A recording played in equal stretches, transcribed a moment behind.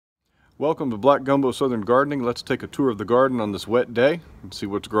Welcome to Black Gumbo Southern Gardening. Let's take a tour of the garden on this wet day and see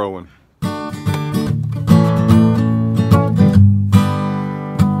what's growing.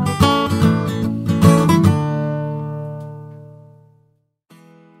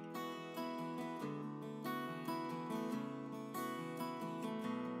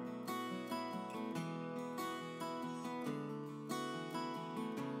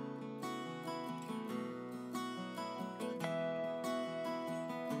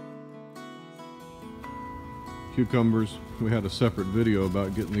 Cucumbers. We had a separate video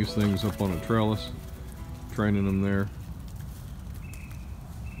about getting these things up on a trellis, training them there.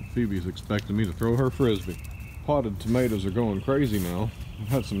 Phoebe's expecting me to throw her frisbee. Potted tomatoes are going crazy now. We've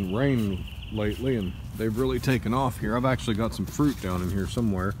had some rain lately and they've really taken off here. I've actually got some fruit down in here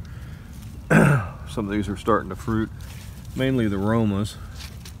somewhere. Some of these are starting to fruit, mainly the Romas.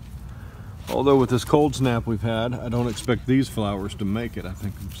 Although with this cold snap we've had, I don't expect these flowers to make it. I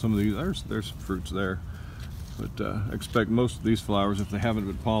think some of these, there's fruits there. But I expect most of these flowers, if they haven't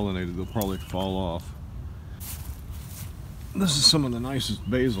been pollinated, they'll probably fall off. This is some of the nicest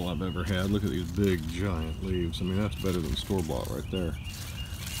basil I've ever had. Look at these big, giant leaves. I mean, that's better than store-bought right there.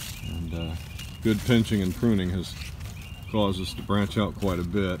 And good pinching and pruning has caused us to branch out quite a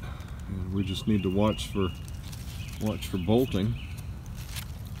bit. And we just need to watch for bolting.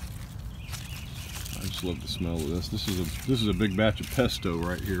 I just love the smell of this. This is a big batch of pesto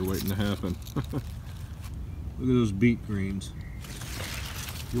right here waiting to happen. Look at those beet greens.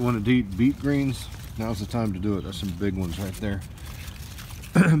 If you want to eat beet greens, now's the time to do it. There's some big ones right there.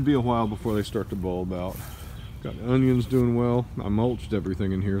 It'll be a while before they start to bulb out. Got onions doing well. I mulched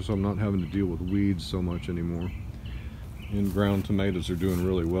everything in here, so I'm not having to deal with weeds so much anymore. And ground tomatoes are doing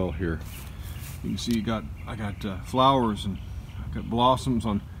really well here. You can see I got flowers and I got blossoms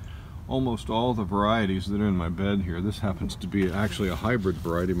on almost all the varieties that are in my bed here. This happens to be actually a hybrid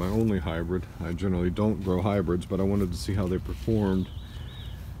variety, my only hybrid. I generally don't grow hybrids, but I wanted to see how they performed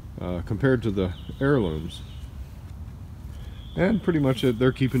compared to the heirlooms. And pretty much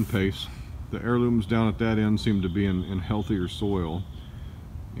they're keeping pace. The heirlooms down at that end seem to be in healthier soil,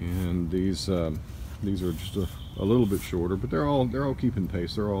 and these are just a little bit shorter, but they're all keeping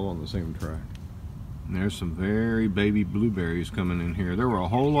pace. They're all on the same track. And there's some very baby blueberries coming in here. There were a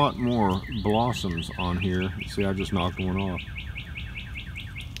whole lot more blossoms on here. See, I just knocked one off.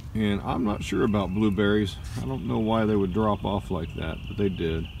 And I'm not sure about blueberries. I don't know why they would drop off like that, but they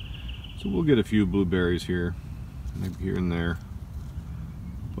did. So we'll get a few blueberries here, maybe here and there.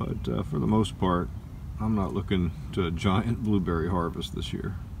 But for the most part, I'm not looking to a giant blueberry harvest this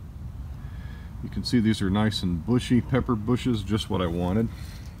year. You can see these are nice and bushy pepper bushes, just what I wanted.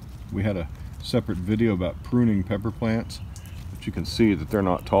 We had a separate video about pruning pepper plants, but you can see that they're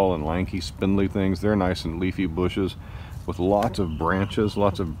not tall and lanky spindly things. They're nice and leafy bushes with lots of branches,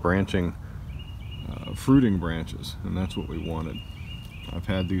 lots of branching fruiting branches, and that's what we wanted. I've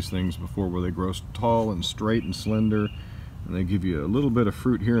had these things before where they grow tall and straight and slender, and they give you a little bit of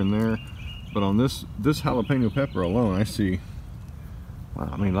fruit here and there. But on this jalapeno pepper alone, I see, well,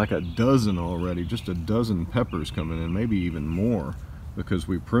 I mean, like a dozen already, just a dozen peppers coming in, maybe even more, because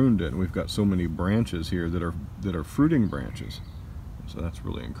we pruned it and we've got so many branches here that are fruiting branches. So that's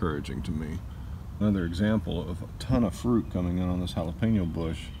really encouraging to me. Another example of a ton of fruit coming in on this jalapeno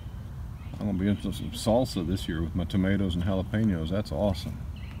bush. I'm gonna be into some salsa this year with my tomatoes and jalapenos. That's awesome.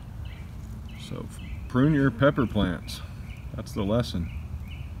 So prune your pepper plants. That's the lesson.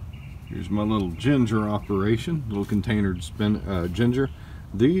 Here's my little ginger operation, little containered ginger.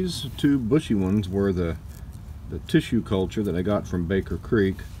 These two bushy ones were the tissue culture that I got from Baker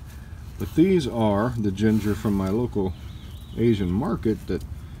Creek, but these are the ginger from my local Asian market that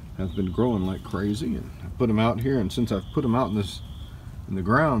have been growing like crazy, and I put them out here, and since I've put them out in the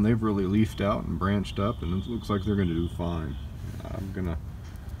ground, they've really leafed out and branched up, and it looks like they're going to do fine. I'm gonna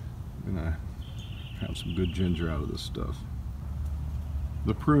have some good ginger out of this stuff.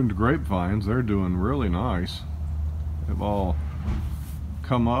 The pruned grapevines, they're doing really nice. They've all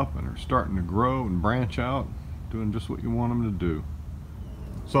come up and are starting to grow and branch out, doing just what you want them to do.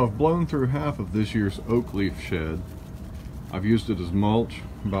 So I've blown through half of this year's oak leaf shed. I've used it as mulch,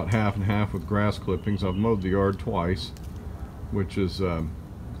 about half and half with grass clippings. I've mowed the yard twice, which is, you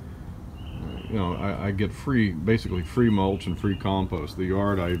know, I get basically free mulch and free compost. The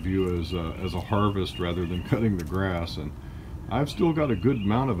yard I view as a harvest rather than cutting the grass, and I've still got a good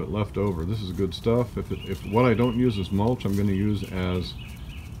amount of it left over. This is good stuff. If what I don't use as mulch, I'm going to use as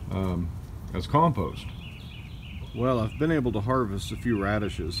compost. Well, I've been able to harvest a few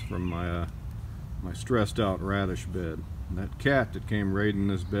radishes from my stressed out radish bed. That cat that came raiding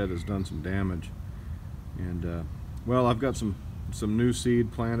this bed has done some damage, and well, I've got some some new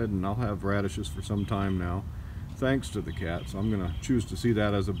seed planted, and I'll have radishes for some time now, thanks to the cat. So I'm going to choose to see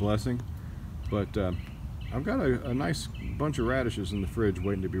that as a blessing. But I've got a nice bunch of radishes in the fridge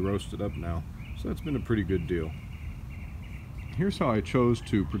waiting to be roasted up now. So that's been a pretty good deal. Here's how I chose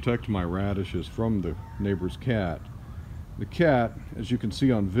to protect my radishes from the neighbor's cat. The cat, as you can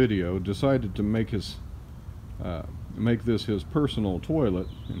see on video, decided to make this his personal toilet,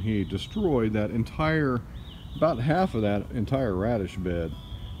 and he destroyed that about half of that entire radish bed,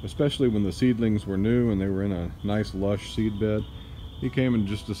 especially when the seedlings were new and they were in a nice lush seed bed. He came and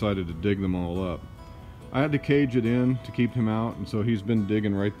just decided to dig them all up. I had to cage it in to keep him out, and so he's been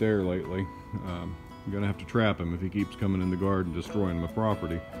digging right there lately. I'm gonna have to trap him if he keeps coming in the garden destroying my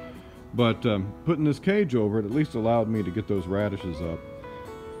property. But putting this cage over it at least allowed me to get those radishes up.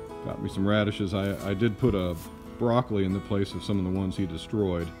 Got me some radishes. I did put a broccoli in the place of some of the ones he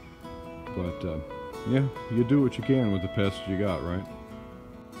destroyed. But yeah, you do what you can with the pests you got, right?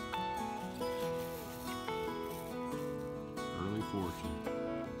 Early fortune.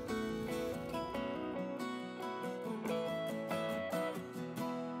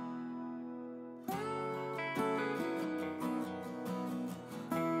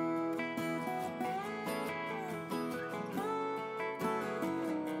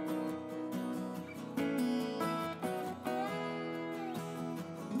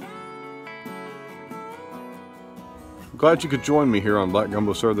 Glad you could join me here on Black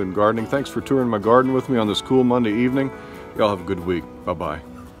Gumbo Southern Gardening. Thanks for touring my garden with me on this cool Monday evening. Y'all have a good week. Bye-bye.